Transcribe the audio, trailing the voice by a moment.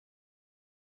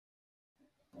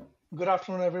Good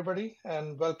afternoon, everybody,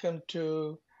 and welcome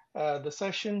to the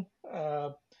session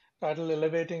titled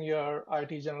Elevating Your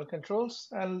IT General Controls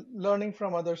and Learning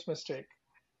from Others' Mistake.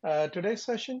 Today's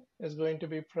session is going to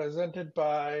be presented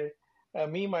by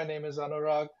me. My name is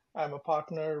Anurag. I'm a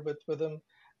partner with Withum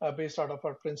based out of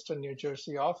our Princeton, New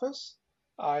Jersey office.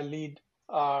 I lead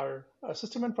our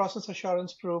system and process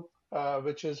assurance group,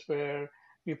 which is where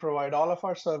we provide all of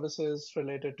our services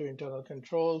related to internal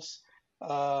controls,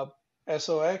 uh,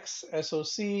 SOX,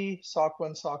 SOC, SOC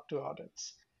 1, SOC 2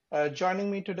 audits. Joining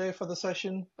me today for the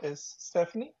session is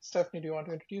Stephanie. Stephanie, do you want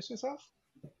to introduce yourself?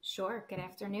 Sure. Good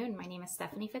afternoon. My name is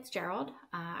Stephanie Fitzgerald.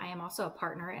 I am also a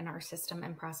partner in our system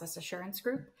and process assurance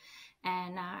group.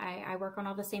 And I work on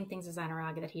all the same things as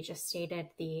Anurag that he just stated,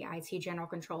 the IT general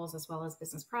controls as well as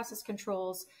business process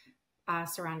controls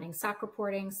surrounding SOC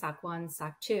reporting, SOC 1,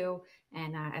 SOC 2,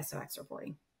 and SOX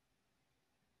reporting.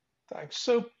 Thanks.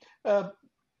 So,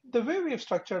 the way we have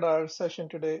structured our session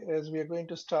today is we are going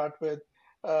to start with,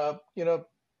 uh, you know,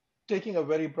 taking a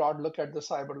very broad look at the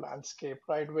cyber landscape,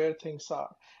 right, where things are,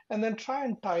 and then try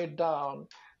and tie it down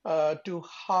to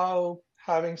how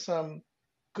having some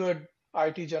good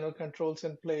IT general controls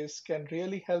in place can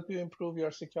really help you improve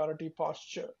your security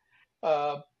posture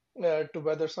uh, to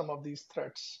weather some of these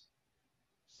threats.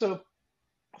 So,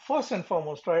 first and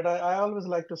foremost, right, I always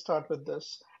like to start with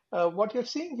this. What you're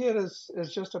seeing here is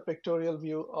just a pictorial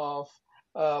view of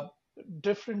uh,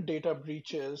 different data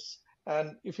breaches.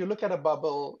 And if you look at a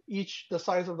bubble, the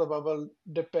size of the bubble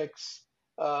depicts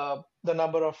the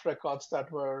number of records that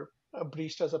were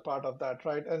breached as a part of that,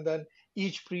 right? And then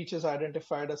each breach is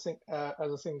identified as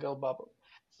a single bubble.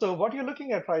 So what you're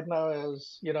looking at right now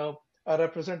is, a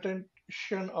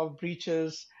representation of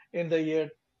breaches in the year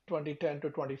 2010 to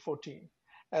 2014.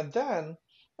 And then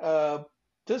uh,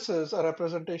 this is a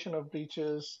representation of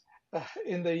breaches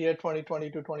in the year 2020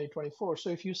 to 2024. So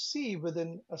if you see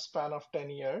within a span of 10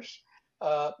 years,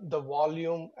 the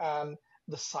volume and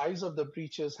the size of the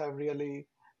breaches have really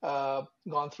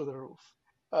gone through the roof.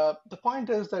 The point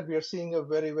is that we are seeing a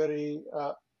very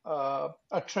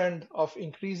a trend of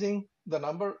increasing the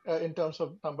number in terms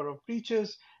of number of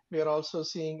breaches. We are also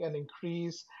seeing an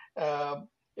increase uh,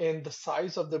 in the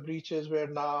size of the breaches, where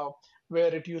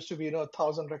it used to be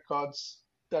 1,000 records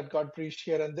that got breached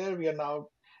here and there, we are now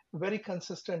very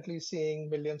consistently seeing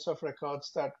millions of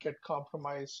records that get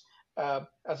compromised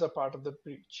as a part of the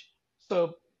breach.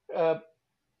 So, uh,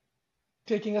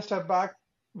 taking a step back,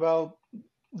 well,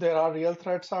 there are real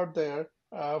threats out there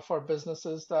for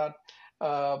businesses that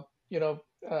uh, you know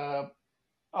uh,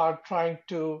 are trying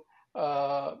to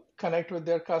connect with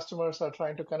their customers, are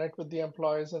trying to connect with the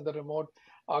employees in the remote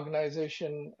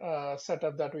organization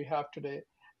setup that we have today.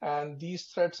 And these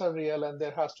threats are real, and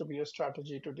there has to be a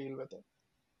strategy to deal with it.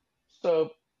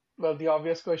 So, well, the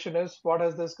obvious question is, what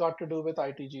has this got to do with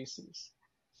ITGCs?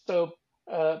 So,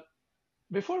 uh,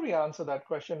 before we answer that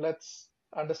question, let's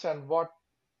understand what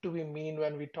do we mean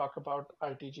when we talk about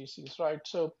ITGCs, right?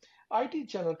 So IT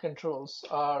general controls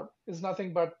is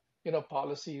nothing but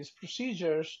policies,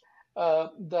 procedures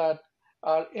that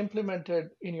are implemented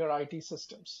in your IT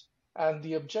systems. And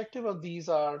the objective of these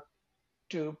are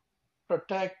to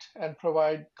protect and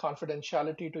provide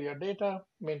confidentiality to your data,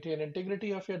 maintain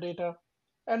integrity of your data,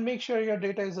 and make sure your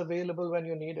data is available when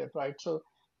you need it, right? So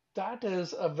that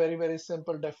is a very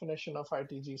simple definition of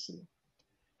ITGC.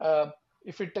 Uh,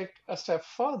 if we take a step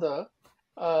further,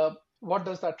 what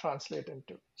does that translate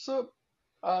into? So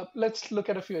let's look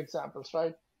at a few examples,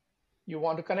 right? You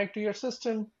want to connect to your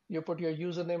system, you put your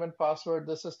username and password,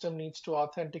 the system needs to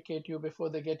authenticate you before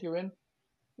they get you in.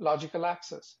 Logical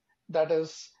access. That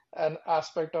is an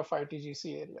aspect of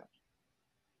ITGC area.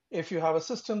 If you have a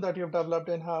system that you've developed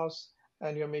in-house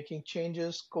and you're making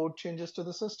changes, code changes to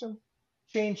the system,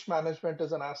 change management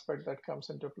is an aspect that comes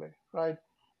into play, right?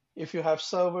 If you have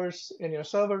servers in your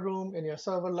server room, in your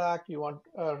server rack, you want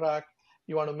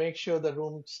to make sure the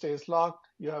room stays locked.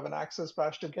 You have an access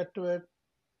badge to get to it,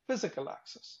 physical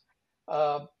access.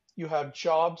 Uh, you have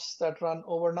jobs that run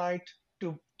overnight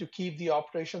to keep the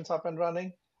operations up and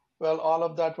running. Well, all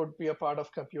of that would be a part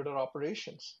of computer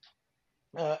operations.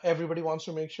 Everybody wants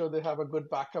to make sure they have a good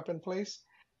backup in place.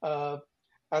 Uh,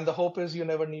 and the hope is you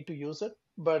never need to use it.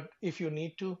 But if you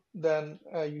need to, then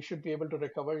you should be able to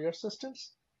recover your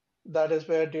systems. That is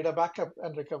where data backup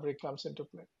and recovery comes into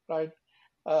play, right?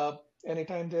 Uh,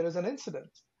 Anytime there is an incident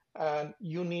and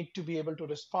you need to be able to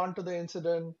respond to the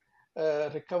incident,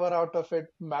 recover out of it,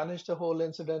 manage the whole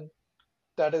incident,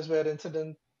 that is where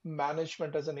incident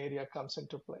management as an area comes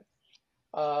into play.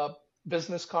 Uh,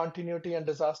 Business continuity and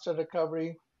disaster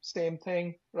recovery, same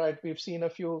thing, right? We've seen a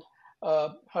few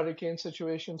hurricane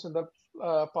situations in the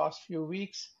past few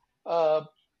weeks. Uh,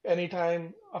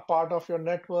 Anytime a part of your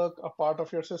network, a part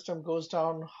of your system goes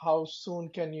down, how soon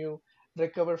can you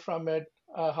recover from it?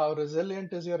 How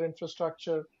resilient is your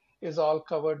infrastructure? Is all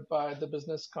covered by the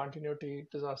business continuity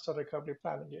disaster recovery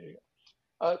planning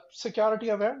area. Security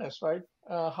awareness, right?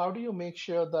 How do you make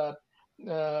sure that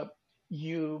uh,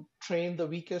 you train the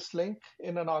weakest link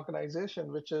in an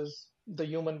organization, which is the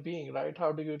human being, right?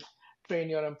 How do you train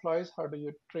your employees? How do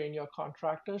you train your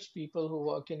contractors, people who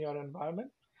work in your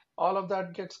environment? All of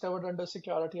that gets covered under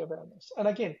security awareness. And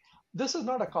again, this is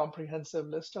not a comprehensive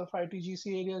list of ITGC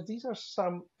areas. These are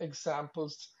some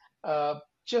examples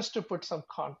just to put some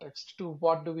context to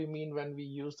what do we mean when we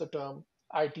use the term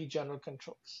IT general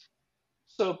controls.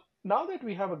 So now that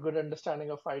we have a good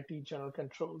understanding of IT general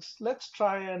controls, let's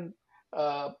try and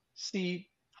see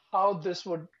how this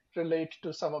would relate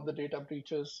to some of the data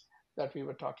breaches that we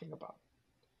were talking about.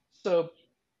 So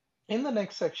in the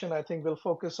next section, I think we'll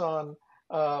focus on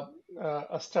uh,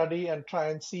 a study and try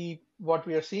and see what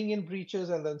we are seeing in breaches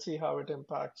and then see how it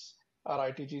impacts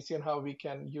our ITGC and how we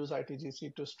can use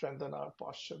ITGC to strengthen our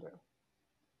posture there.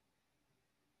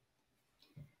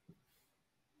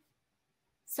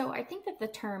 So I think that the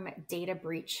term data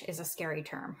breach is a scary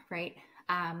term, right?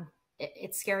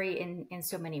 It's scary in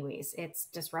so many ways. It's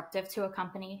disruptive to a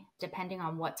company. Depending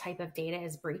on what type of data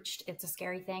is breached, it's a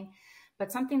scary thing.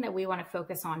 But something that we want to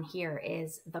focus on here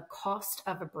is the cost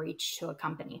of a breach to a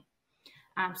company.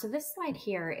 So this slide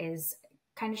here is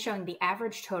kind of showing the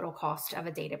average total cost of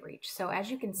a data breach. So as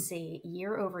you can see,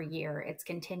 year over year, it's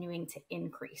continuing to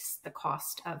increase the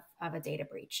cost of a data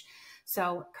breach.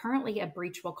 So currently a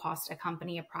breach will cost a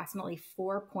company approximately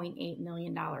 $4.8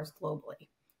 million globally,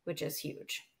 which is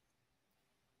huge.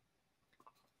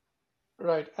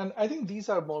 Right, and I think these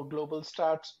are more global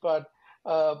stats, but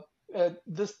uh,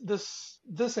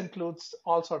 this includes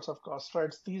all sorts of costs,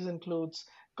 right? These includes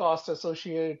costs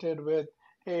associated with,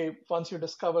 hey, once you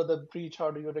discover the breach,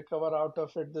 how do you recover out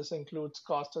of it? This includes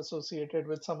costs associated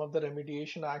with some of the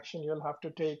remediation action you'll have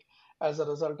to take as a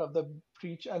result of the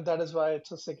breach, and that is why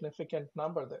it's a significant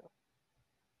number there.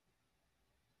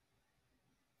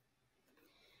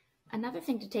 Another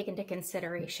thing to take into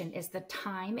consideration is the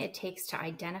time it takes to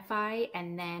identify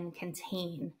and then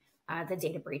contain the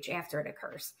data breach after it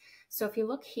occurs. So if you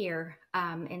look here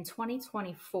in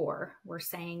 2024, we're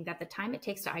saying that the time it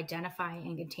takes to identify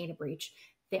and contain a breach,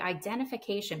 the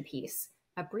identification piece,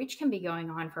 a breach can be going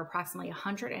on for approximately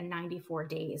 194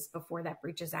 days before that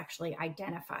breach is actually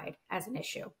identified as an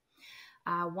issue.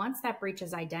 Once that breach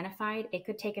is identified, it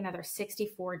could take another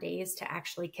 64 days to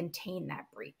actually contain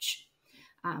that breach.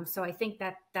 So I think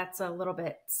that that's a little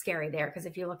bit scary there, because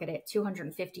if you look at it,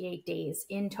 258 days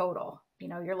in total,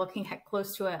 you're looking at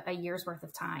close to a year's worth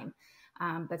of time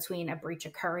between a breach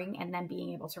occurring and then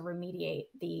being able to remediate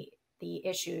the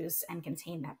issues and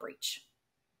contain that breach.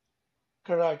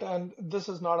 Correct. And this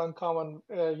is not uncommon.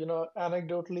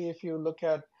 Anecdotally, if you look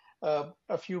at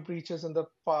a few breaches in the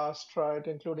past, right,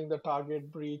 including the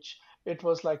Target breach, it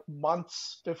was like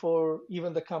months before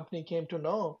even the company came to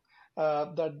know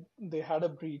that they had a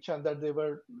breach and that they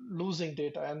were losing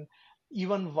data. And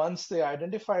even once they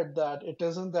identified that, it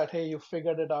isn't that, hey, you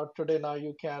figured it out today, now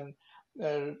you can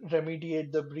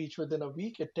remediate the breach within a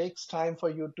week. It takes time for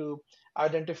you to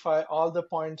identify all the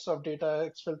points of data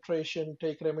exfiltration,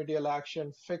 take remedial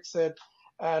action, fix it,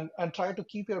 and try to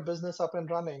keep your business up and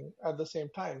running at the same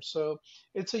time. So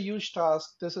it's a huge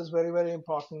task. This is very, very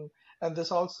important. And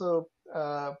this also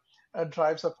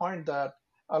drives a point that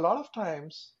a lot of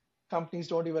times companies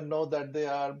don't even know that they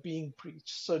are being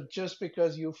breached. So just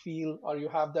because you feel or you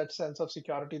have that sense of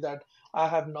security that I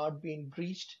have not been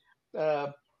breached, uh,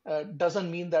 doesn't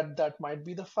mean that that might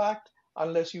be the fact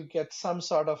unless you get some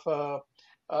sort of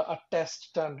a test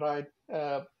done, right?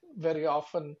 Very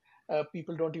often,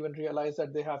 people don't even realize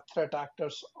that they have threat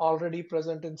actors already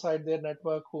present inside their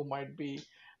network who might be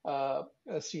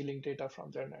stealing data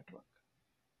from their network.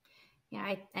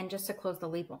 Yeah, and just to close the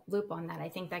loop on that, I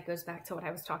think that goes back to what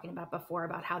I was talking about before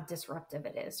about how disruptive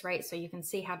it is, right? So you can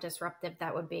see how disruptive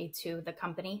that would be to the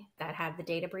company that had the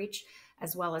data breach,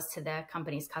 as well as to the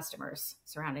company's customers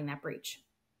surrounding that breach.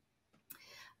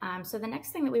 So the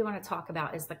next thing that we want to talk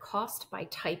about is the cost by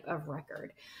type of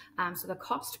record. So the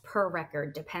cost per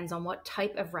record depends on what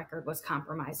type of record was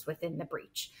compromised within the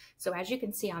breach. So as you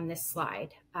can see on this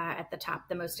slide at the top,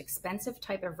 the most expensive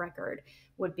type of record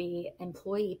would be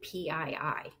employee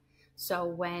PII. So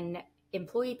when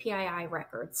employee PII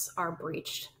records are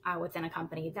breached within a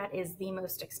company, that is the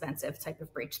most expensive type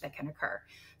of breach that can occur.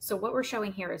 So what we're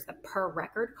showing here is the per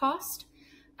record cost.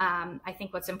 I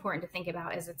think what's important to think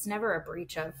about is it's never a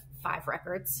breach of 5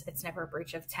 records. It's never a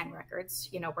breach of 10 records.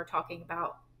 We're talking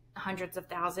about hundreds of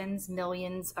thousands,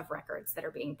 millions of records that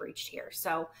are being breached here.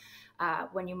 So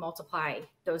when you multiply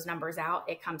those numbers out,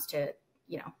 it comes to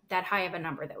that high of a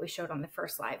number that we showed on the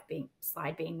first slide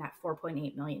being that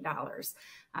 $4.8 million.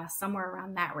 Somewhere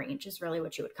around that range is really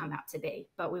what you would come out to be.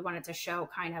 But we wanted to show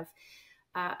kind of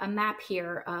a map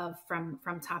here of from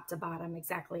top to bottom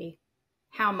exactly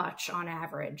how much on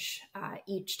average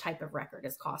each type of record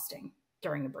is costing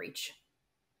during a breach.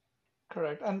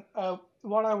 Correct. And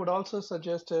what I would also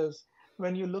suggest is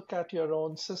when you look at your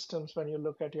own systems, when you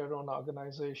look at your own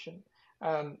organization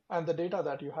and the data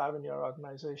that you have in your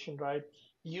organization, right?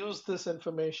 Use this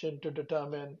information to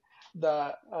determine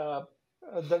the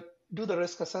do the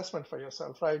risk assessment for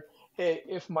yourself, right? Hey,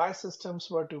 if my systems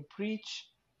were to breach,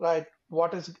 right,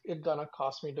 what is it gonna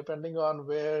cost me? Depending on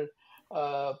where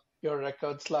your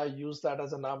records lie, use that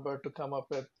as a number to come up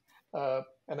with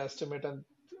an estimate. And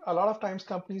a lot of times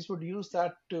companies would use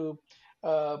that to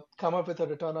come up with a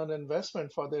return on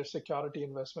investment for their security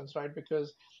investments, right?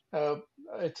 Because uh,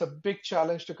 it's a big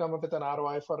challenge to come up with an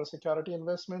ROI for a security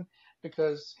investment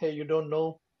because, hey, you don't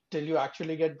know till you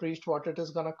actually get breached what it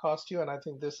is going to cost you. And I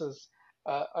think this is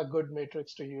a good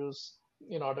matrix to use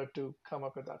in order to come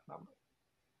up with that number.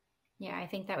 Yeah, I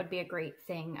think that would be a great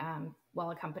thing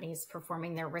while a company is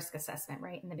performing their risk assessment,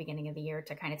 right, in the beginning of the year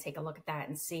to kind of take a look at that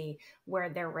and see where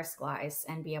their risk lies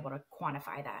and be able to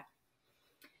quantify that.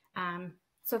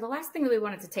 So the last thing that we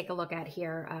wanted to take a look at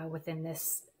here within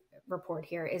this report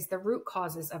here is the root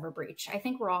causes of a breach. I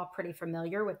think we're all pretty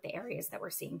familiar with the areas that we're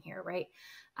seeing here, right?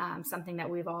 Something that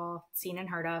we've all seen and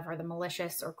heard of are the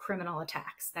malicious or criminal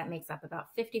attacks. That makes up about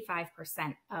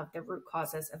 55% of the root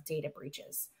causes of data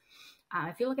breaches.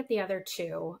 If you look at the other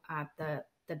two,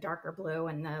 the darker blue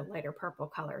and the lighter purple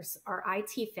colors are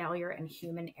IT failure and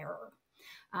human error.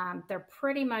 They're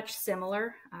pretty much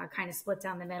similar, kind of split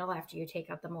down the middle after you take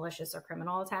out the malicious or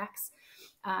criminal attacks.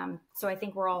 So I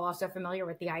think we're all also familiar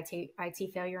with the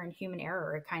IT failure and human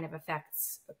error. It kind of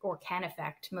affects or can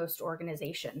affect most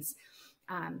organizations.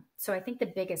 So I think the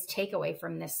biggest takeaway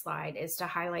from this slide is to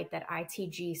highlight that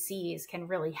ITGCs can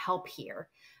really help here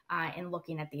in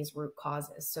looking at these root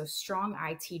causes. So strong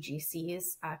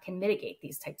ITGCs can mitigate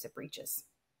these types of breaches.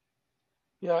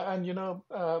 Yeah, and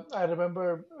I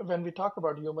remember when we talk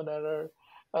about human error,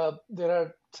 there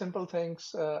are simple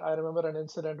things. I remember an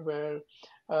incident where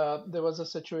there was a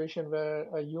situation where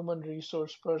a human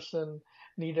resource person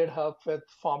needed help with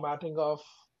formatting of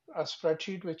a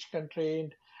spreadsheet which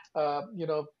contained,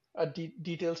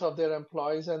 details of their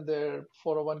employees and their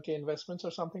 401k investments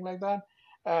or something like that.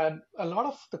 And a lot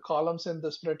of the columns in the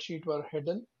spreadsheet were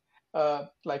hidden,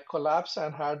 like collapsed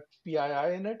and had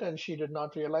PII in it, and she did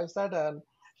not realize that. And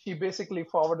she basically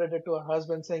forwarded it to her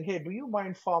husband saying, hey, do you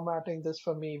mind formatting this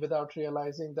for me, without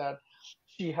realizing that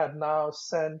she had now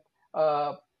sent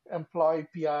employee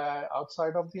PII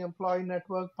outside of the employee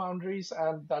network boundaries,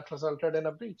 and that resulted in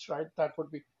a breach, right? That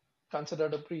would be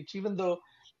considered a breach, even though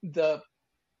the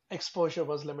exposure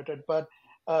was limited. But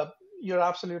you're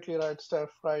absolutely right, Steph,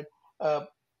 right? Uh,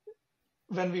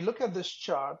 when we look at this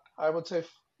chart, I would say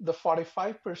the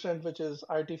 45%, which is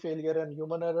IT failure and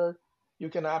human error, you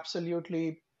can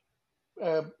absolutely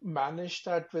manage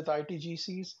that with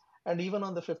ITGCs. And even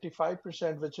on the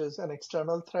 55%, which is an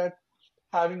external threat,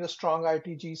 having a strong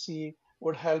ITGC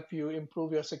would help you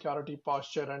improve your security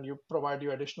posture and you provide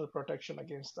you additional protection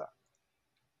against that.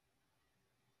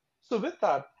 So with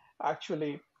that,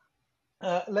 actually,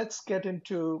 let's get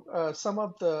into some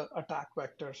of the attack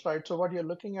vectors, right? So what you're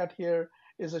looking at here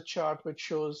is a chart which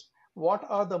shows what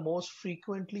are the most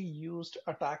frequently used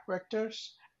attack vectors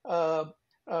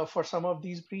for some of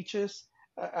these breaches.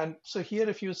 And so here,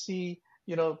 if you see,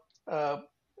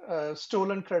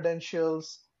 stolen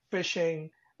credentials, phishing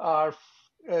are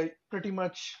pretty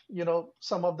much,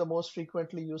 some of the most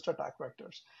frequently used attack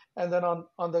vectors. And then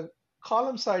on the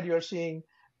column side, you're seeing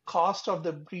cost of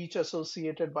the breach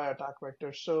associated by attack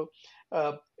vectors. So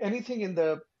anything in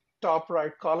the top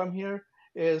right column here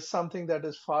is something that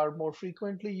is far more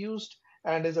frequently used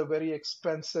and is a very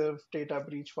expensive data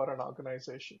breach for an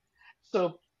organization.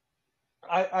 So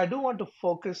I do want to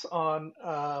focus on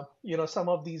some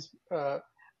of these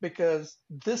because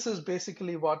this is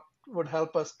basically what would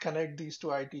help us connect these two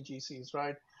ITGCs,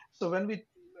 right? So when we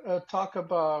talk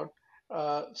about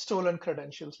stolen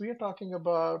credentials, we are talking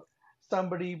about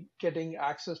somebody getting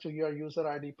access to your user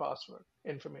ID password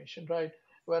information, right?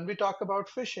 When we talk about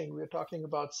phishing, we're talking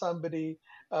about somebody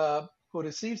who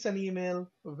receives an email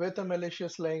with a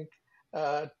malicious link,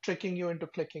 tricking you into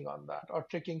clicking on that, or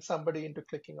tricking somebody into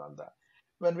clicking on that.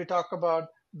 When we talk about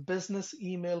business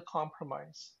email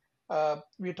compromise,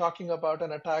 we're talking about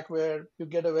an attack where you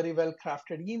get a very well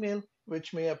crafted email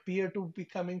which may appear to be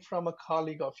coming from a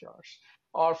colleague of yours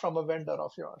or from a vendor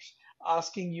of yours,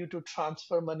 asking you to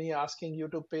transfer money, asking you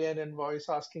to pay an invoice,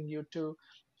 asking you to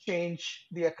change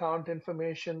the account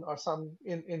information or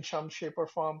in some shape or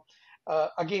form.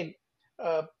 Again,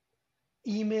 uh,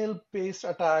 email-based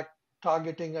attack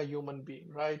targeting a human being,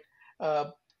 right? Uh,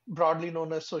 Broadly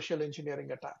known as social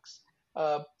engineering attacks.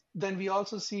 Uh, then we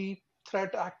also see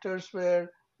threat actors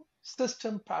where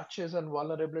system patches and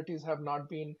vulnerabilities have not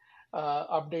been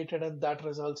updated, and that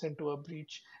results into a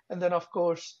breach. And then, of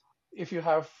course, if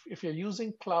you're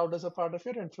using cloud as a part of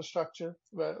your infrastructure,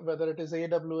 whether it is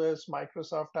AWS,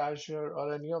 Microsoft Azure,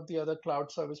 or any of the other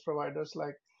cloud service providers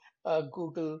like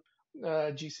Google,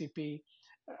 GCP,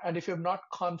 and if you've not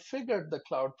configured the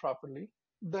cloud properly,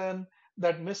 then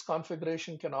that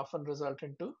misconfiguration can often result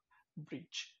into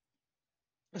breach.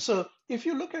 So if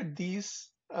you look at these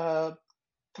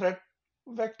threat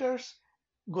vectors,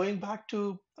 going back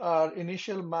to our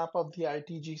initial map of the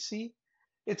ITGC,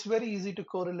 it's very easy to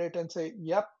correlate and say,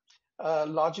 yep,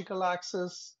 logical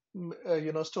access,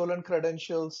 stolen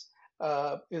credentials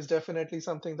is definitely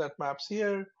something that maps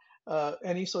here.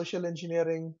 Any social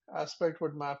engineering aspect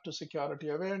would map to security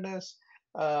awareness.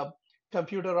 Uh,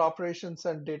 Computer operations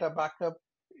and data backup,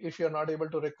 if you're not able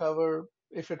to recover,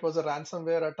 if it was a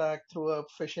ransomware attack through a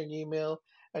phishing email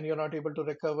and you're not able to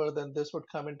recover, then this would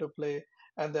come into play.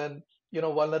 And then,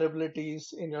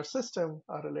 vulnerabilities in your system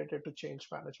are related to change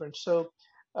management. So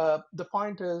the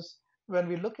point is, when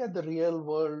we look at the real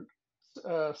world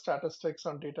statistics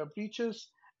on data breaches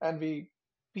and we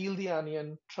peel the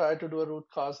onion, try to do a root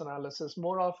cause analysis,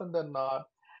 more often than not,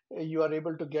 you are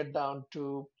able to get down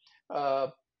to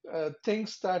uh,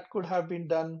 things that could have been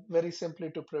done very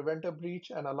simply to prevent a breach,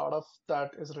 and a lot of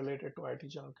that is related to IT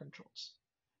general controls.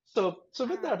 So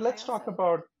with that, Anurag, I let's talk also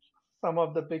about some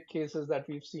of the big cases that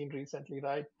we've seen recently,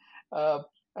 right?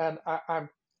 And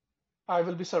I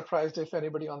will be surprised if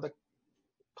anybody on the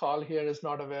call here is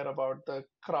not aware about the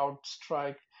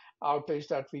CrowdStrike outage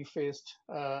that we faced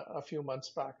a few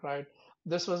months back, right?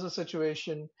 This was a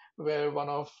situation where one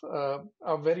of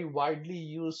a very widely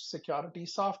used security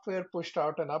software pushed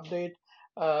out an update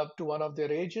to one of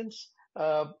their agents.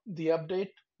 The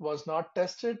update was not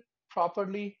tested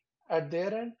properly at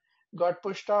their end, got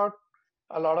pushed out.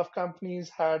 A lot of companies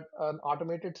had an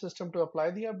automated system to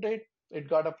apply the update. It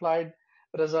got applied,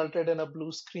 resulted in a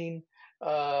blue screen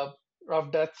of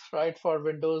death, right, for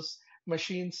Windows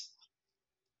machines,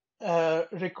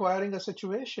 requiring a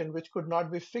situation which could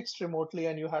not be fixed remotely,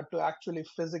 and you had to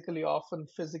actually often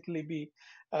physically be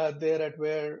there at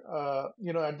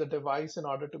at the device in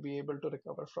order to be able to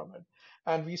recover from it.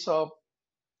 And we saw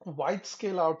wide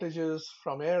scale outages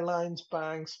from airlines,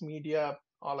 banks, media,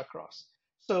 all across.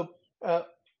 So uh,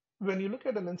 when you look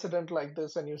at an incident like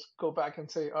this and you go back and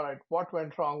say, all right, what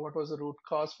went wrong? What was the root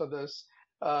cause for this?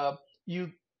 Uh,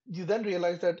 you you then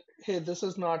realize that, hey, this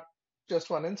is not just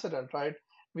one incident, right?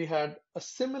 We had a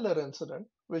similar incident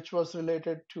which was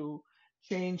related to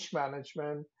change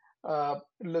management,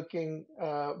 looking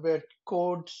where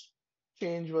codes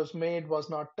change was made, was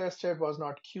not tested, was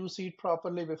not QC'd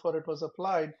properly before it was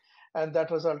applied, and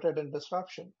that resulted in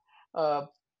disruption. Uh,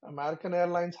 American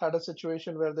Airlines had a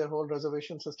situation where their whole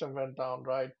reservation system went down,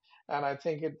 right? And I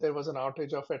think there was an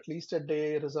outage of at least a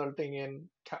day, resulting in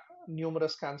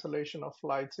numerous cancellation of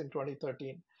flights in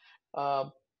 2013. Uh,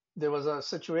 there was a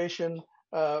situation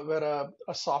where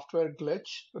a software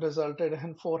glitch resulted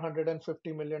in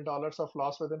 $450 million of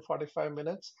loss within 45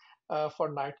 minutes for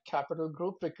Knight Capital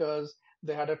Group because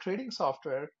they had a trading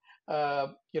software,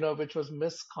 which was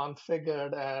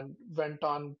misconfigured and went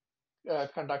on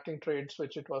conducting trades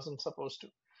which it wasn't supposed to.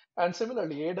 And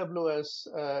similarly, AWS,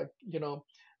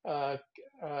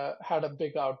 uh, had a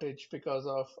big outage because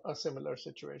of a similar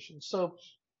situation. So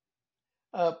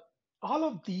uh, all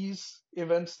of these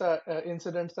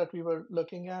incidents that we were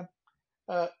looking at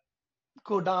uh,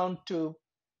 go down to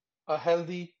a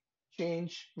healthy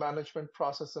change management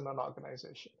process in an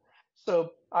organization.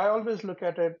 So I always look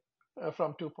at it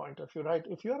from two point of view, right?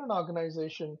 If you're an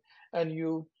organization and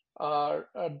you are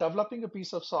developing a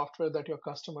piece of software that your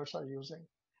customers are using,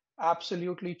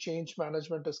 absolutely change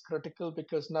management is critical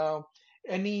because now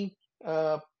any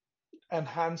uh,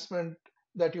 enhancement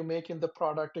that you make in the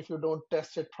product, if you don't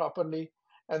test it properly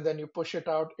and then you push it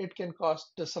out, it can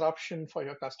cause disruption for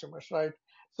your customers, right?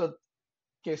 So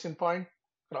case in point,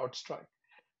 CrowdStrike.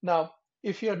 Now,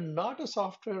 if you're not a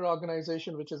software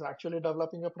organization which is actually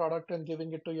developing a product and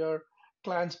giving it to your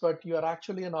clients, but you are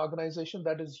actually an organization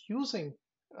that is using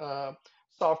uh,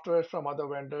 software from other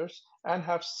vendors and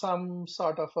have some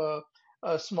sort of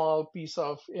a small piece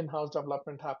of in-house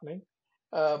development happening,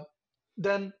 uh,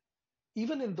 then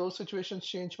even in those situations,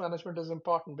 change management is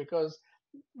important because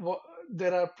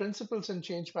there are principles in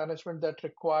change management that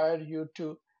require you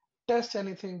to test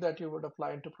anything that you would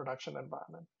apply into production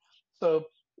environment. So,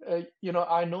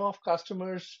 I know of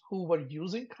customers who were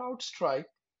using CrowdStrike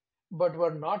but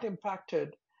were not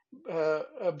impacted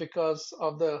because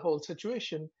of the whole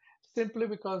situation, simply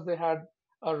because they had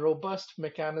a robust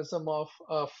mechanism of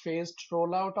a phased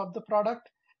rollout of the product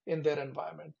in their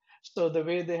environment. So the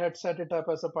way they had set it up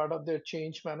as a part of their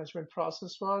change management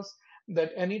process was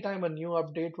that anytime a new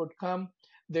update would come,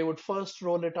 they would first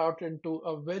roll it out into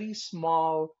a very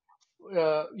small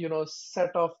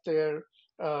set of their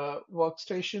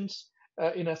workstations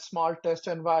in a small test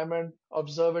environment,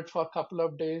 observe it for a couple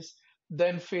of days,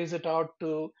 then phase it out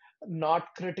to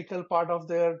not critical part of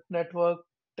their network,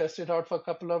 test it out for a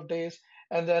couple of days,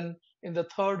 and then in the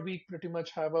third week, pretty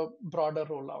much have a broader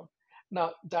rollout.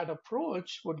 Now, that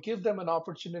approach would give them an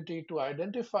opportunity to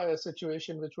identify a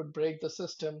situation which would break the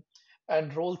system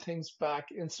and roll things back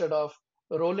instead of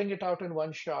rolling it out in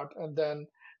one shot and then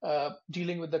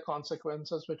dealing with the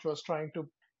consequences, which was trying to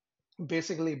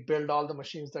basically build all the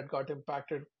machines that got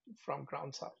impacted from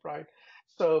ground up, right?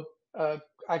 So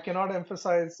I cannot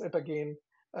emphasize it again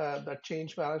that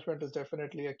change management is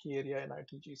definitely a key area in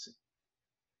ITGC.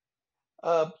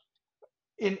 Uh,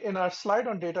 in our slide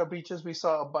on data breaches, we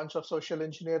saw a bunch of social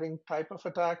engineering type of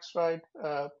attacks, right?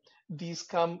 These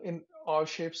come in all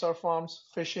shapes or forms.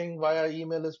 Phishing via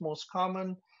email is most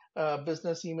common.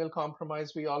 Business email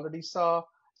compromise we already saw.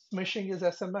 Smishing is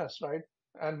SMS, right?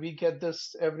 And we get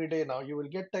this every day now. You will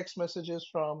get text messages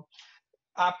from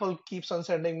Apple keeps on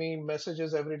sending me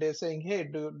messages every day saying, "Hey,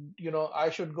 dude, I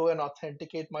should go and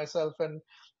authenticate myself and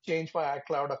change my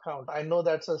iCloud account." I know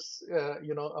that's a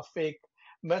fake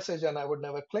message, and I would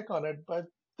never click on it, but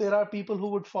there are people who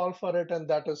would fall for it, and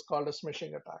that is called a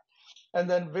smishing attack. And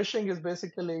then wishing is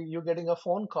basically you getting a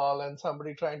phone call and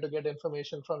somebody trying to get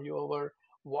information from you over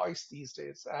voice these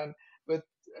days. And with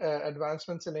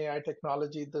advancements in AI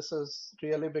technology, this is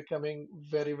really becoming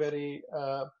very, very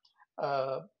uh,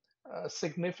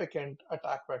 significant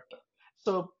attack vector.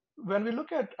 So when we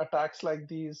look at attacks like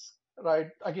these, right,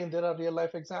 again, there are real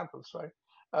life examples, right?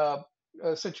 Uh,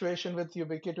 a situation with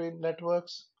Ubiquity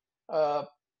Networks,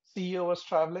 CEO was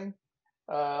traveling,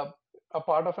 uh, a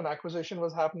part of an acquisition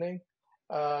was happening.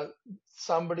 Uh,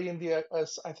 Somebody in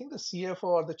I think the CFO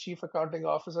or the chief accounting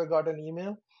officer got an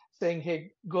email saying,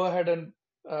 "Hey, go ahead and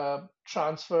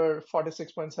transfer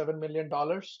 $46.7 million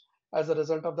as a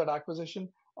result of that acquisition,"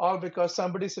 all because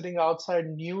somebody sitting outside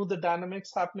knew the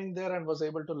dynamics happening there and was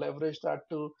able to leverage that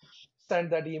to send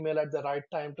that email at the right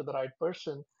time to the right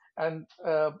person. And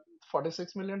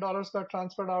 $46 million got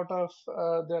transferred out of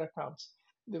their accounts.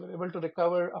 They were able to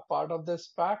recover a part of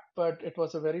this back, but it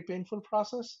was a very painful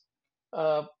process.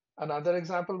 Uh, Another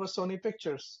example was Sony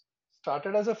Pictures.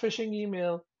 Started as a phishing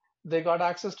email, they got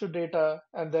access to data,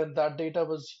 and then that data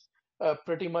was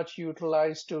pretty much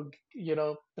utilized to,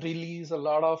 release a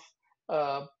lot of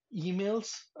uh,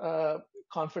 emails,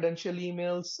 confidential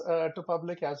emails to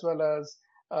public, as well as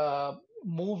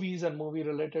movies and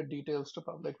movie-related details to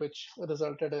public, which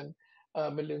resulted in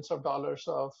millions of dollars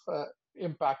of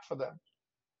impact for them.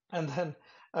 And then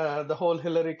the whole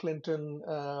Hillary Clinton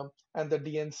and the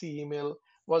DNC email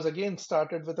was again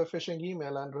started with a phishing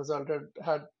email and resulted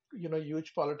had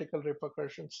huge political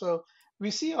repercussions. So we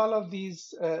see all of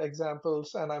these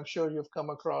examples, and I'm sure you've come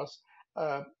across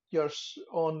your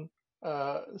own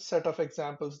set of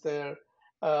examples there.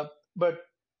 But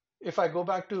if I go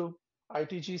back to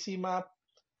ITGC map,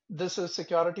 this is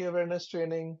security awareness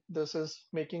training. This is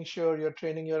making sure you're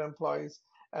training your employees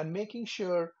and making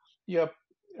sure you're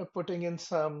putting in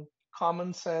some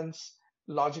common sense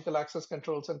logical access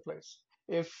controls in place.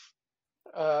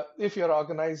 If your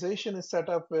organization is set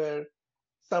up where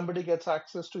somebody gets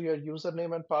access to your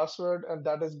username and password and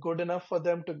that is good enough for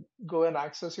them to go and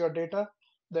access your data,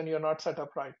 then you're not set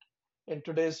up right. In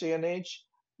today's day and age,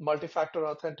 multi-factor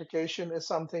authentication is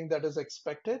something that is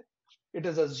expected. It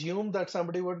is assumed that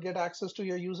somebody would get access to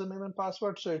your username and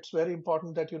password. So it's very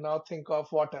important that you now think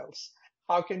of what else.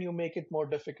 How can you make it more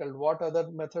difficult? What other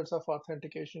methods of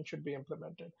authentication should be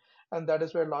implemented? And that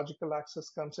is where logical access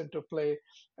comes into play.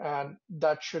 And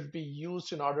that should be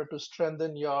used in order to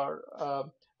strengthen your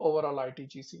overall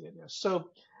ITGC area. So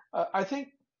I think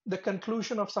the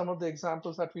conclusion of some of the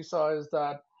examples that we saw is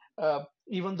that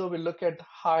even though we look at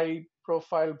high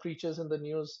profile breaches in the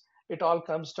news, it all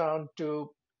comes down to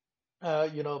uh,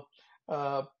 you know,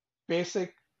 uh,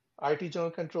 basic IT general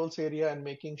controls area and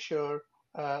making sure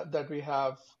that we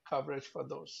have coverage for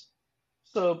those.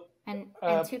 So And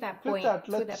uh, to that with point, that,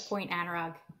 let's.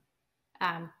 Anurag,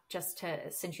 just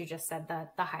to, since you just said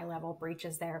the high level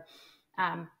breaches there,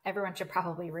 everyone should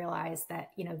probably realize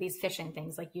that, these phishing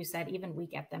things, like you said, even we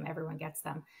get them, everyone gets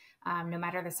them. No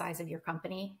matter the size of your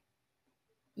company,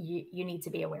 you need to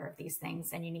be aware of these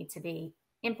things, and you need to be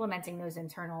implementing those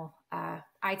internal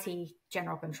IT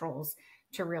general controls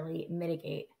to really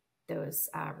mitigate those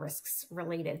risks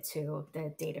related to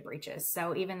the data breaches.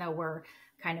 So even though we're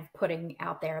kind of putting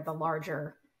out there the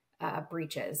larger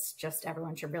breaches, just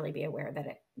everyone should really be aware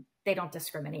that they don't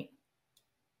discriminate.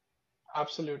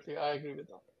 Absolutely, I agree with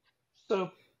that.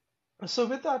 So, so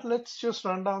with that, let's just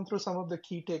run down through some of the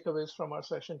key takeaways from our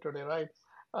session today, right?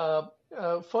 Uh,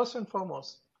 First and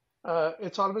foremost,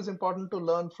 it's always important to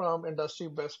learn from industry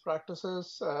best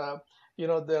practices.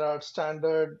 There are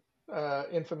standard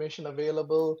information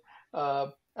available,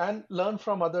 and learn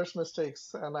from others'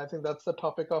 mistakes. And I think that's the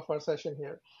topic of our session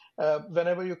here.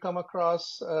 Whenever you come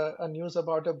across a news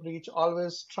about a breach,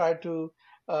 always try to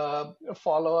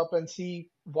follow up and see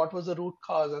what was the root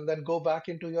cause, and then go back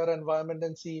into your environment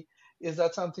and see, is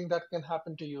that something that can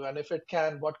happen to you? And if it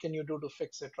can, what can you do to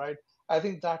fix it, right? I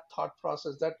think that thought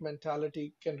process, that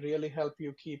mentality can really help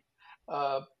you keep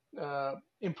uh,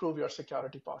 improve your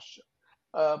security posture.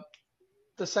 Uh,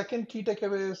 the second key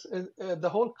takeaway is the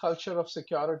whole culture of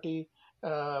security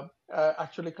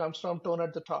actually comes from tone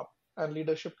at the top, and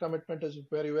leadership commitment is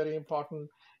very, very important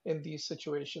in these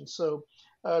situations. So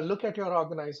look at your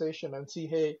organization and see,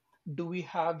 hey, do we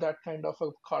have that kind of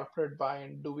a corporate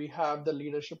buy-in? Do we have the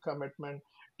leadership commitment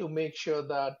to make sure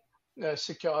that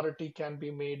security can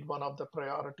be made one of the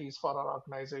priorities for our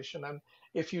organization? And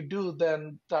if you do,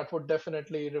 then that would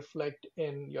definitely reflect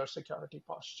in your security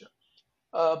posture.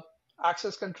 Uh,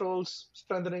 Access controls,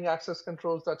 strengthening access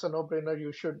controls, that's a no-brainer.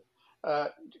 You should, uh,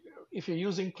 if you're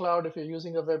using cloud, if you're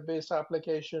using a web-based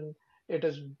application, it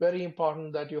is very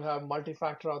important that you have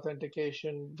multi-factor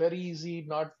authentication. Very easy,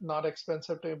 not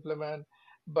expensive to implement,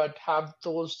 but have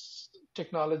those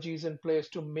technologies in place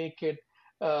to make it,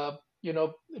 uh,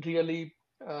 really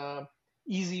uh,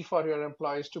 easy for your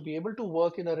employees to be able to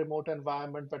work in a remote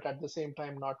environment, but at the same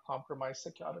time not compromise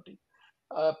security.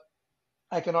 Uh,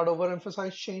 I cannot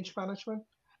overemphasize change management.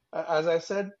 As I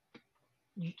said,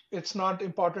 it's not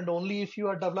important only if you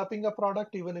are developing a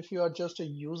product, even if you are just a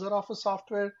user of a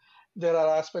software. There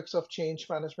are aspects of change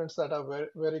management that are very,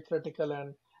 very critical,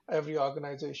 and every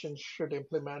organization should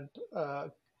implement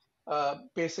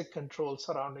basic controls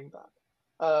surrounding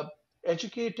that.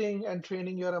 Educating and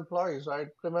training your employees, right?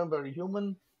 Remember,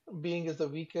 human being is the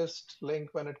weakest link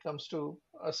when it comes to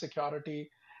a security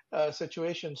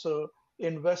situation. So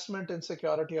investment in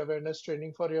security awareness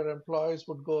training for your employees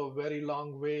would go a very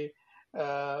long way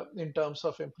in terms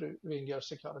of improving your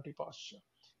security posture.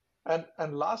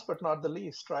 And last but not the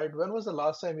least, right? When was the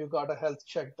last time you got a health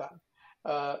check done?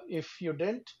 If you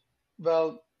didn't,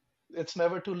 well, it's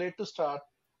never too late to start.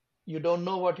 You don't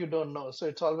know what you don't know. So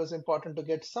it's always important to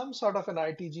get some sort of an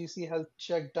ITGC health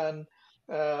check done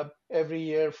every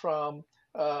year from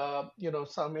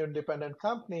some independent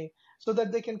company, so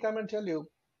that they can come and tell you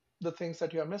the things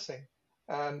that you're missing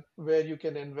and where you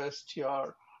can invest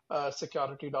your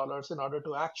security dollars in order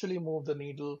to actually move the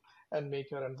needle and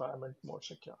make your environment more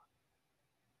secure.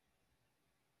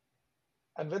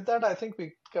 And with that, I think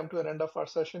we come to an end of our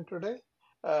session today.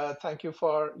 Thank you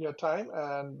for your time,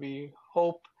 and we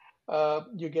hope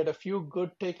you get a few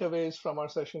good takeaways from our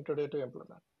session today to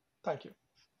implement. Thank you.